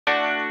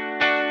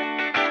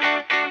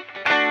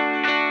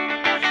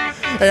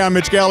Hey, I'm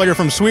Mitch Gallagher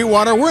from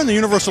Sweetwater. We're in the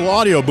Universal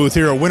Audio booth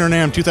here at Winter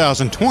NAMM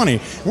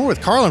 2020. We're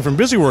with Carlin from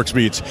BusyWorks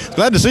Beats.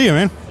 Glad to see you,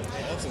 man.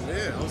 Awesome,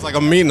 yeah. It was like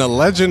I'm meeting a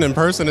legend in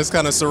person. It's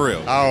kind of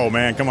surreal. Oh,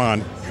 man, come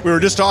on. We were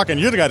just talking.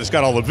 You're the guy that's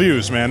got all the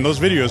views, man. Those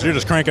videos, you're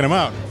just cranking them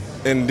out.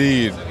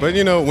 Indeed. But,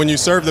 you know, when you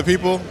serve the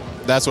people,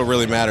 that's what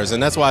really matters.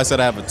 And that's why I said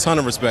I have a ton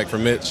of respect for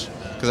Mitch.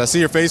 Because I see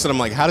your face and I'm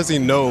like, how does he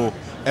know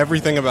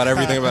everything about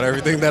everything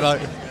that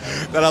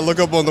I look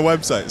up on the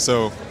website?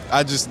 So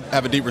I just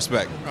have a deep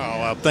respect. Oh,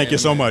 well, thank you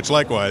so much.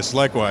 Likewise,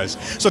 likewise.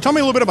 So tell me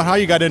a little bit about how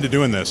you got into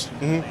doing this.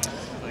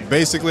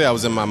 Basically, I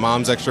was in my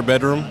mom's extra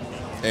bedroom,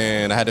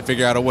 and I had to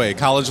figure out a way.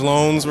 College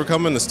loans were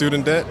coming, the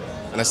student debt,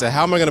 and I said,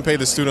 how am I going to pay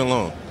the student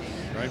loan?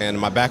 Right. And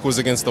my back was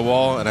against the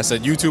wall, and I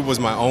said YouTube was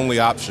my only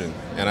option.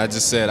 And I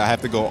just said, I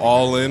have to go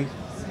all in,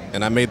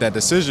 and I made that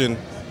decision,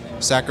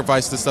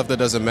 sacrifice the stuff that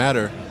doesn't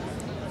matter,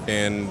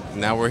 and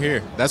now we're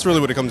here. That's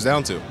really what it comes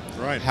down to.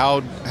 Right.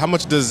 How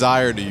much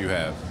desire do you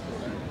have?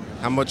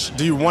 How much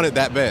do you want it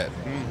that bad?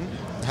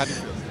 How do you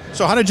feel?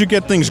 So how did you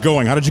get things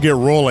going? How did you get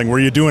rolling? Were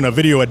you doing a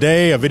video a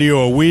day, a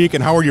video a week,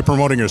 and how were you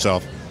promoting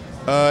yourself?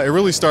 It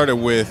really started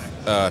with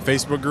a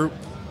Facebook group,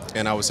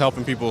 and I was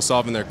helping people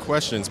solving their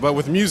questions. But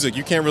with music,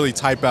 you can't really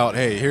type out,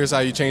 hey, here's how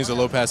you change the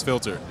low-pass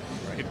filter.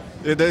 Right.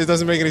 It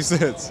doesn't make any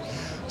sense.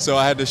 So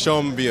I had to show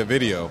them via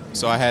video.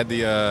 So I had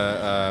the,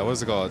 what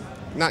is it called?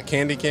 Not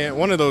Candy Cam,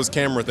 one of those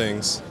camera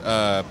things,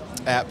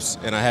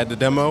 apps, and I had the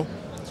demo,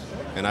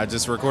 and I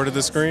just recorded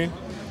the screen.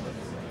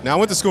 Now, I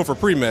went to school for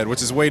pre-med,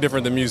 which is way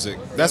different than music.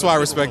 That's why I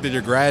respected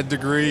your grad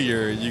degree,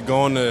 you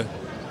going to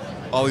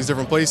all these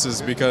different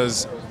places,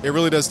 because it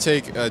really does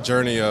take a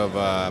journey of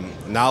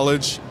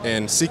knowledge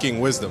and seeking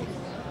wisdom.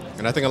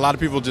 And I think a lot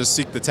of people just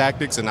seek the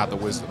tactics and not the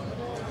wisdom.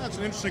 That's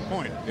an interesting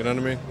point. You know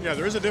what I mean? Yeah,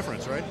 there is a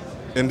difference, right?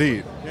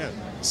 Indeed. Yeah.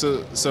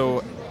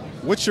 So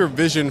what's your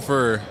vision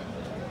for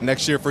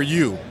next year for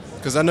you?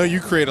 Because I know you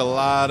create a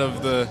lot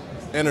of the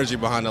energy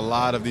behind a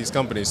lot of these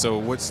companies. So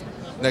what's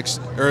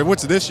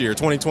this year,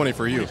 2020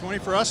 for you? 2020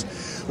 for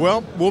us?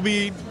 Well, we'll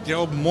be,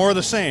 more of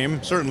the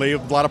same, certainly. A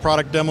lot of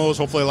product demos,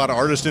 hopefully a lot of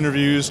artist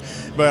interviews.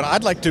 But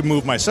I'd like to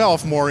move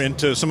myself more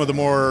into some of the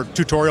more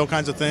tutorial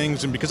kinds of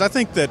things. And because I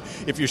think that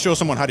if you show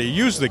someone how to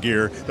use the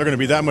gear, they're going to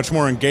be that much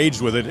more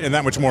engaged with it and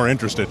that much more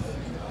interested.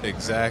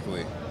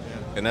 Exactly.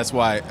 And that's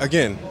why,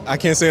 again, I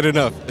can't say it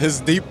enough. His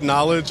deep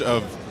knowledge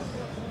of,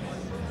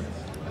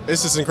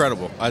 it's just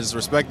incredible. I just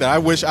respect that. I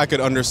wish I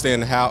could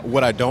understand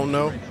what I don't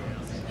know.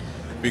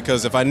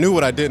 Because if I knew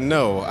what I didn't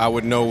know, I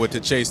would know what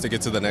to chase to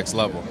get to the next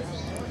level.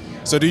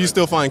 So do you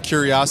still find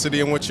curiosity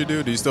in what you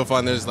do? Do you still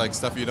find there's like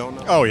stuff you don't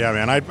know? Oh yeah,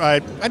 man. I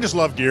just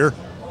love gear.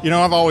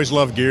 I've always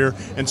loved gear.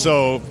 And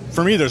so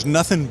for me, there's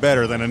nothing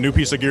better than a new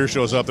piece of gear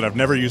shows up that I've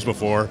never used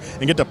before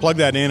and get to plug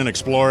that in and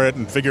explore it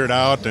and figure it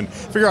out and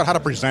figure out how to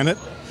present it.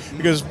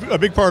 Because a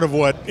big part of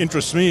what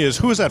interests me is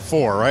who is that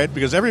for, right?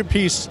 Because every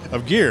piece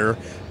of gear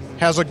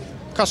has a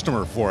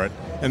customer for it.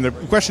 And the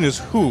question is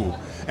who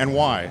and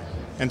why.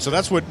 And so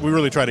that's what we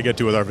really try to get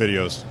to with our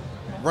videos.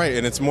 Right,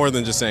 and it's more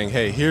than just saying,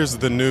 hey, here's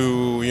the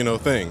new,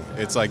 thing.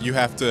 It's like you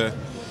have to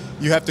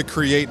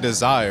create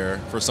desire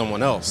for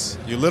someone else.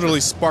 You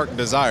literally spark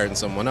desire in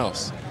someone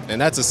else.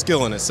 And that's a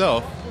skill in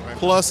itself,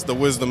 plus the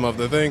wisdom of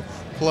the thing,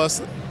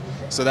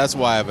 so that's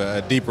why I have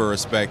a deeper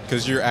respect,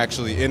 because you're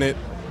actually in it,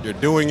 you're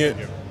doing it,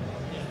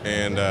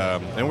 and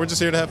we're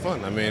just here to have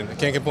fun. I mean, I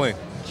can't complain.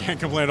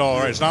 Can't complain at all,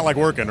 right? It's not like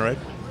working, right?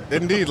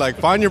 Indeed, like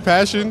find your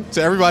passion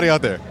to everybody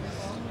out there.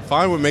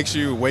 Find what makes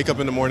you wake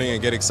up in the morning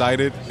and get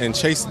excited and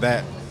chase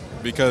that,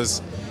 because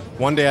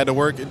one day I had to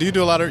work. Do you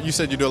do you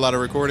said you do a lot of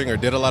recording or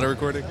did a lot of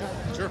recording?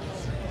 Yeah, sure.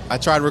 I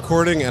tried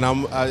recording and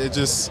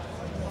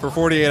for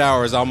 48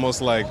 hours, I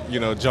almost like,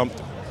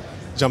 jumped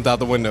out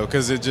the window,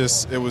 because it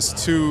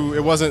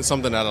wasn't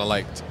something that I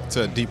liked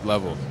to a deep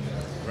level.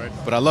 Right.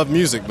 But I love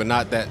music, but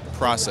not that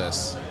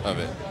process of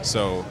it.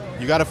 So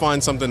you got to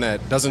find something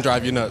that doesn't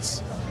drive you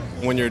nuts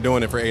when you're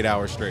doing it for 8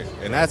 hours straight.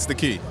 And that's the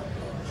key.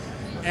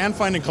 And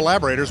finding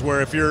collaborators where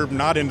if you're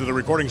not into the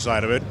recording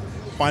side of it,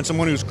 find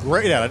someone who's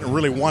great at it and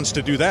really wants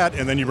to do that,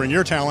 and then you bring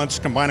your talents,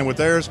 combine it with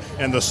theirs,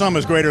 and the sum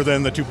is greater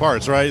than the two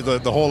parts, right?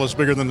 The whole is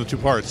bigger than the two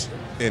parts.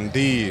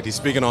 Indeed. He's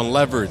speaking on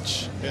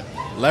leverage. Yeah.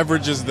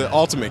 Leverage is the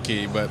ultimate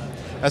key, but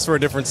that's for a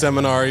different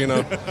seminar,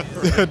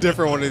 a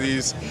different one of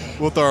these.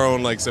 We'll throw our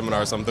own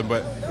seminar or something,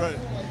 but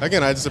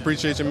again, I just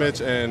appreciate you,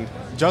 Mitch, and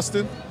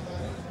Justin.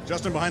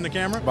 Justin behind the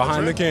camera?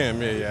 Behind the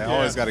cam, yeah.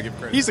 Always got to give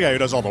credit. He's the guy who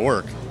does all the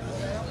work.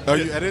 Oh,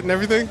 you edit and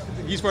everything?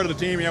 He's part of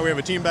the team. Yeah, we have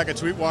a team back at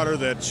Sweetwater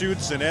that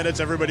shoots and edits.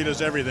 Everybody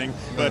does everything,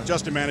 but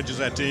Justin manages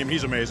that team.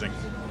 He's amazing.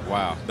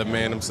 Wow, the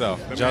man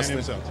himself. Justin,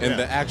 man himself. And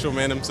the actual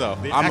man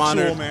himself. The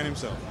actual man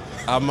himself.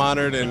 I'm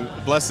honored, and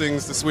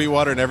blessings to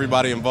Sweetwater and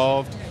everybody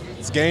involved.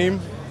 It's game.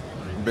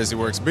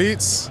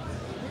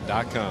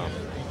 BusyWorksBeats.com.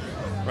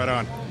 Right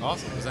on.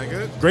 Awesome. Was that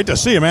good? Great to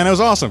see you, man. That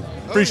was awesome.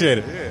 Appreciate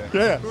it.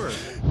 Yeah. Of course.